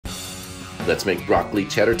Let's make broccoli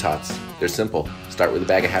cheddar tots. They're simple. Start with a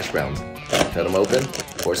bag of hash browns. Cut them open,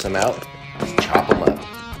 pour some out, chop them up.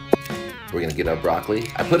 We're gonna get our broccoli.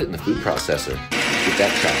 I put it in the food processor. Get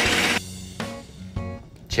that chopped.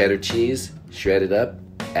 Cheddar cheese, shred it up,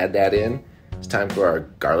 add that in. It's time for our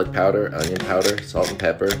garlic powder, onion powder, salt and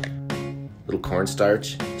pepper, little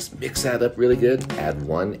cornstarch. Just mix that up really good. Add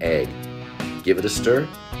 1 egg. Give it a stir.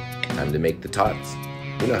 Time to make the tots.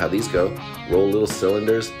 You know how these go. Roll little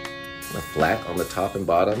cylinders, kind of flat on the top and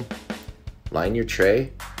bottom. Line your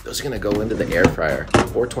tray. Those are gonna go into the air fryer.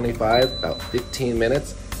 425, about 15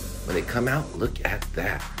 minutes. When they come out, look at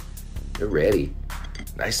that. They're ready.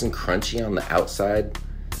 Nice and crunchy on the outside,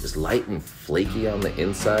 just light and flaky on the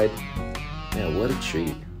inside. Man, what a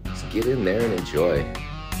treat. Just get in there and enjoy.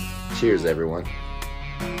 Cheers, everyone.